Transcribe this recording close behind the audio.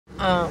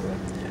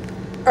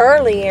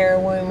earlier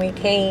when we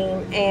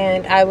came,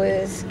 and I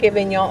was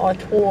giving y'all a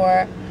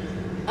tour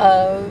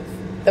of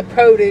the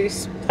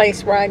produce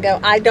place where I go.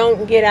 I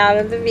don't get out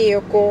of the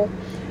vehicle.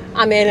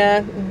 I'm in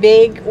a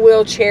big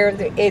wheelchair.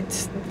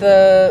 It's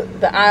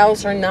the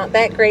aisles are not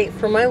that great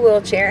for my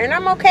wheelchair, and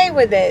I'm okay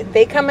with it.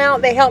 They come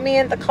out, they help me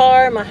in the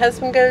car. My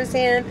husband goes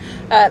in.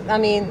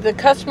 The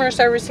customer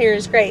service here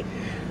is great.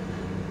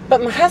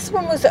 But my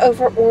husband was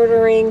over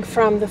ordering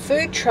from the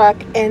food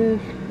truck, and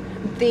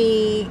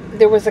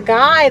there was a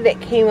guy that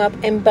came up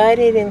and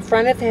butted in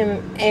front of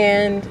him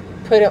and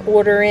put an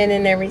order in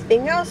and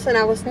everything else. And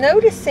I was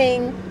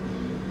noticing,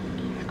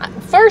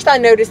 first I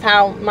noticed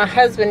how my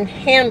husband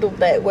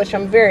handled it, which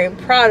I'm very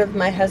proud of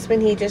my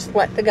husband. He just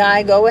let the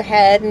guy go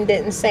ahead and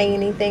didn't say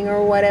anything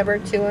or whatever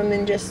to him,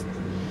 and just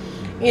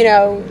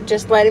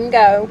let him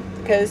go.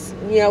 Because,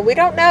 we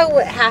don't know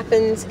what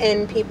happens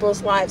in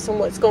people's lives and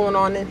what's going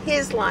on in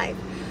his life.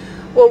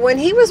 Well, when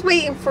he was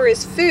waiting for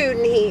his food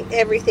and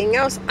everything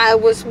else, I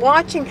was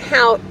watching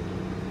how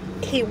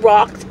he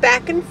rocked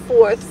back and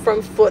forth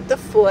from foot to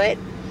foot.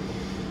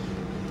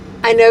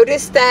 I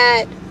noticed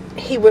that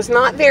he was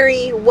not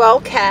very well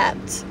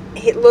kept.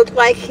 It looked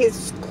like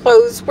his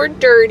clothes were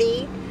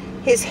dirty.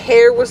 His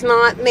hair was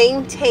not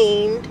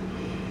maintained.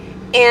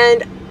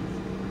 And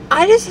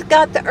I just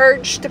got the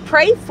urge to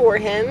pray for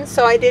him.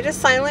 So I did a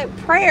silent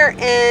prayer,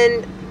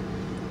 and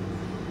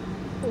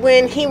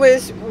when he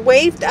was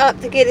waved up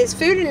to get his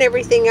food and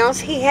everything else,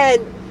 he had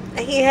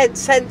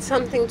said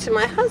something to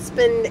my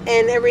husband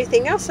and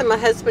everything else, and my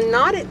husband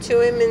nodded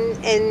to him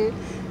and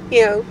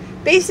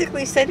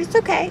basically said it's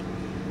okay.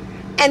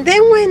 And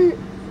then when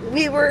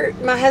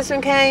my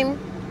husband came,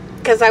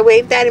 because I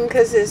waved at him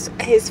because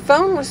his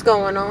phone was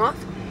going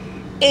off,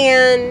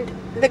 and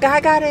the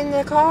guy got in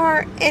the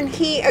car and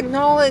he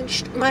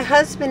acknowledged my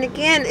husband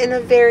again in a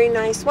very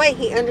nice way.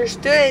 He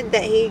understood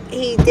that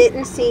he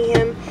didn't see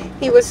him.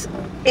 He was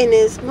in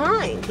his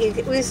mind. He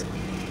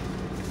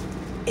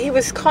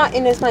was caught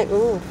in his mind.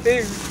 Ooh,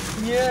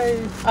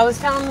 yay. I was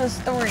telling the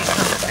story.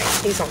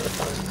 He's on the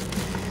phone.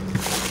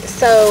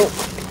 So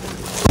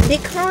be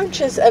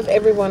conscious of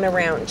everyone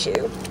around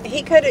you.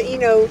 He could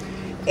have,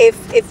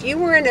 if you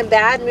were in a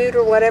bad mood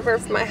or whatever,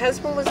 if my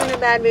husband was in a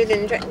bad mood,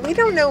 and we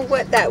don't know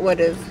what that would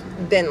have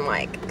been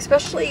like,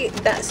 especially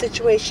that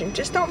situation.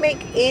 Just don't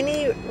make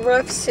any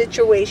rough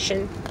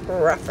situation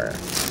rougher.